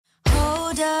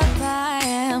hold up, I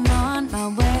am on my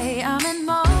way, I'm in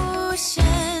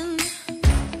motion.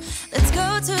 Let's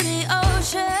go to the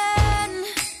ocean,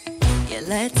 yeah,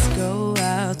 let's go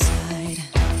outside.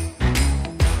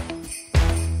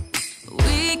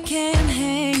 We can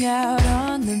hang out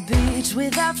on the beach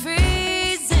without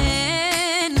freezing,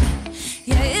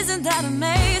 yeah, isn't that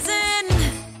amazing?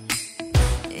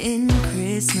 In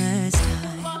Christmas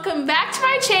time. Welcome back to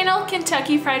my channel,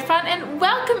 Kentucky Fried Fun, and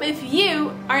welcome if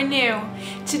you are new.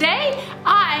 Today,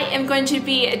 I am going to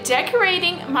be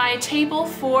decorating my table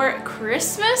for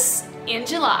Christmas in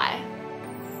July.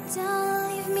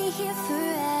 Don't leave me here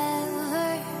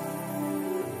forever.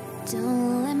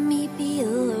 Don't let me be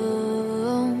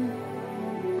alone.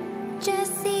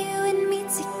 Just you and me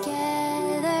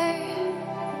together.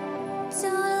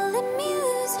 Don't let me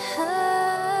lose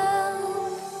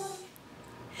hope.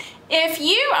 If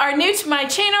you are new to my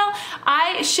channel,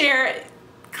 I share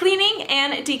cleaning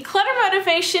and declutter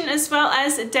motivation as well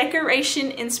as decoration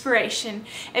inspiration.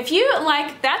 If you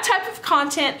like that type of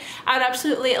content, I would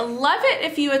absolutely love it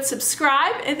if you would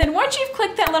subscribe. And then once you've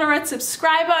clicked that little red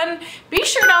subscribe button, be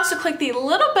sure to also click the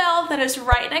little bell that is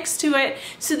right next to it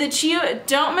so that you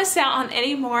don't miss out on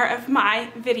any more of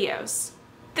my videos.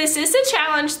 This is a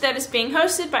challenge that is being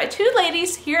hosted by two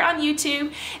ladies here on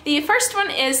YouTube. The first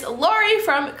one is Lori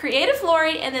from Creative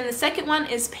Lori, and then the second one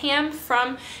is Pam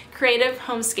from Creative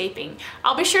Homescaping.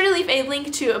 I'll be sure to leave a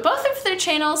link to both of their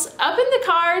channels up in the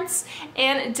cards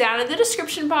and down in the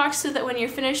description box so that when you're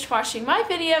finished watching my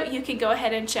video, you can go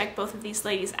ahead and check both of these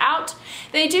ladies out.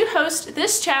 They do host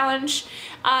this challenge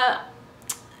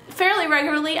fairly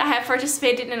regularly. I have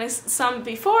participated in some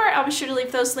before. I'll be sure to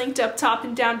leave those linked up top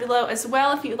and down below as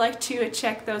well if you'd like to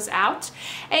check those out.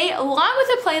 Along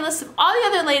with a playlist of all the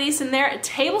other ladies and their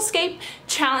Tablescape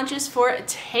challenges for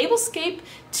Tablescape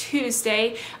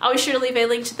Tuesday. I'll be sure to leave a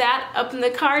link to that up in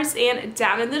the cards and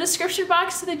down in the description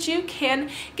box so that you can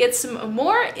get some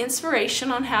more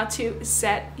inspiration on how to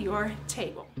set your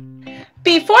table.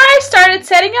 Before I started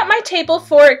setting up my table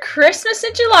for Christmas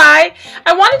in July,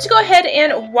 I wanted to go ahead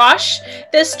and wash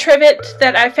this trivet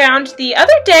that I found the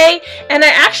other day, and I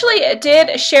actually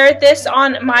did share this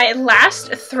on my last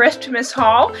Thriftmas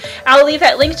haul. I'll leave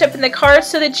that linked up in the cards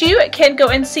so that you can go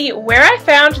and see where I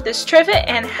found this trivet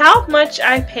and how much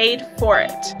I paid for it.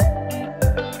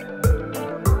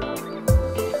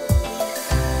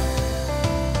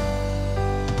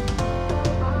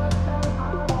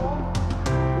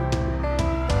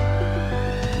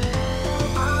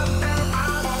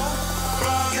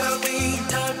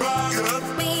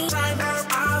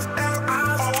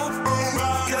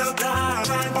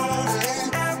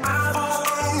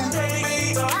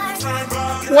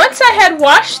 Once I had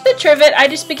washed the trivet, I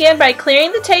just began by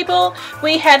clearing the table.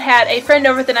 We had had a friend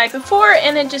over the night before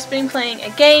and had just been playing a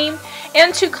game.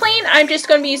 And to clean, I'm just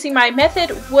going to be using my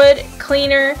Method Wood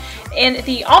Cleaner in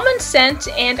the almond scent,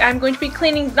 and I'm going to be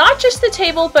cleaning not just the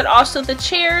table but also the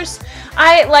chairs.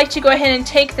 I like to go ahead and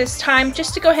take this time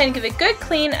just to go ahead and give a good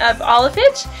clean of all of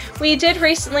it. We did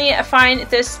recently find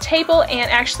this table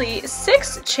and actually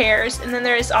 6 chairs, and then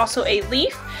there is also a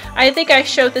leaf. I think I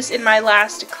showed this in my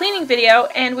last cleaning video,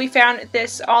 and we found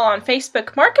this all on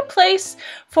Facebook Marketplace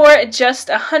for just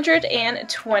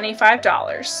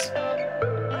 $125.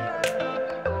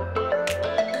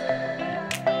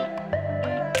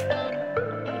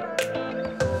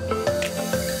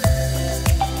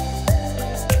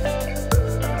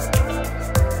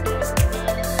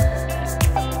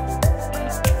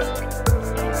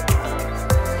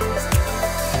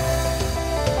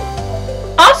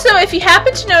 Also, if you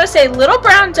happen to notice a little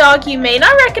brown dog, you may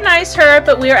not recognize her,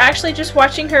 but we are actually just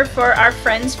watching her for our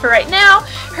friends for right now.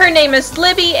 Her name is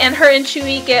Libby, and her and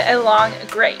Chewy get along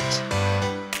great.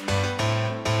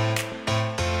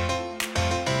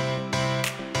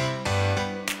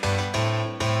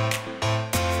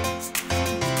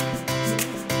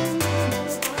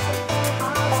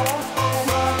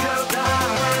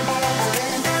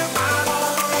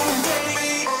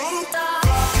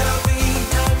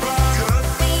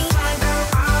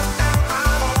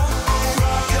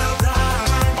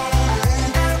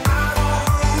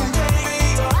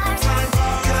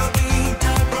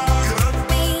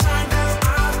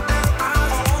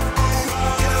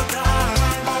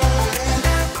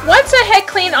 Once I had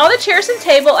cleaned all the chairs and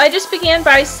table, I just began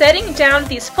by setting down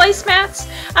these placemats.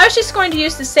 I was just going to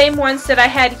use the same ones that I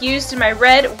had used in my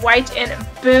red, white, and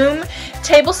boom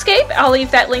tablescape. I'll leave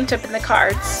that linked up in the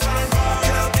cards.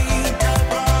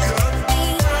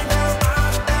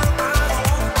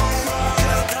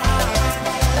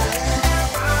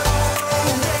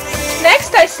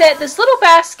 Next, I set this little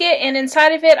basket, and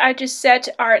inside of it I just set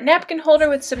our napkin holder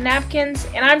with some napkins,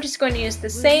 and I'm just going to use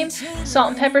the same salt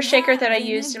and pepper shaker that I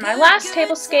used in my last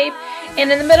tablescape,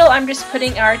 and in the middle I'm just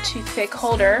putting our toothpick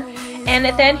holder. And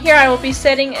then here I will be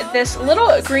setting this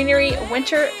little greenery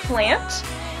winter plant,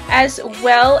 as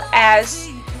well as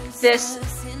this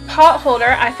pot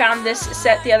holder. I found this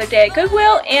set the other day at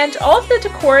Goodwill, and all of the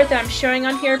decor that I'm showing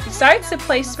on here besides the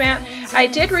placemat I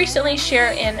did recently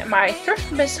share in my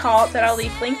Thriftmas haul that I'll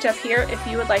leave linked up here if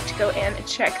you would like to go and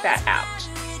check that out.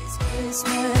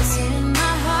 Christmas in my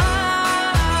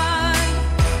heart,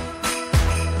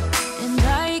 and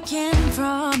I can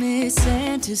promise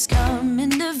Santa's coming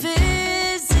to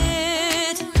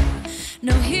visit.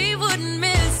 No, he wouldn't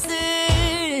miss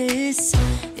this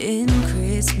in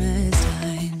Christmas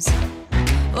times.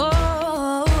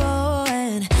 Oh,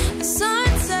 and the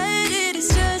sunset, it is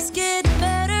just getting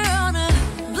better on a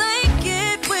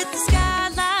blanket with the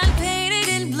skyline painted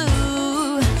in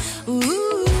blue.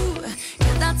 Ooh,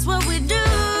 yeah, that's what we do.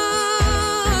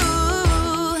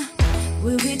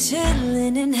 We'll be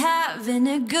chilling and having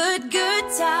a good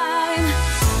time.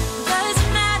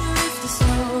 Doesn't matter if the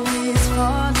snow is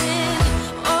falling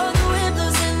or the wind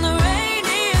blows and the rain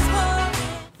is pouring.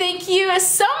 Thank you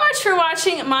so much for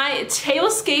watching my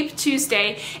Tablescape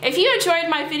Tuesday. If you enjoyed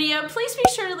my video, please be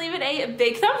sure to leave it a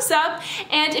big thumbs up.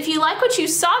 And if you like what you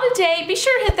saw today, be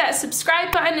sure to hit that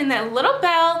subscribe button and that little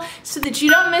bell so that you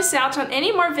don't miss out on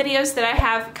any more videos that I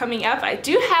have coming up. I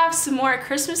do have some more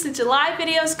Christmas in July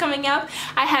videos coming up.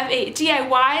 I have a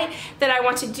DIY that I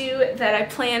want to do that I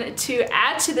plan to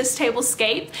add to this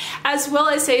Tablescape, as well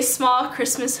as a small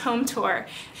Christmas home tour.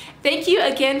 Thank you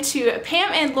again to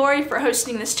Pam and Lori for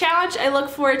hosting this challenge. I look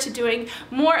forward to doing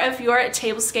more of your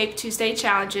Tablescape Tuesday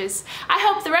challenges. I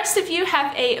hope the rest of you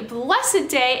have a blessed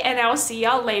day, and I will see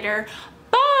y'all later.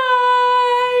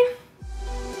 Bye!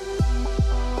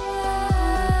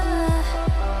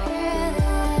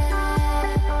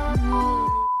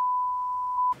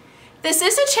 This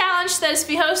is a challenge that is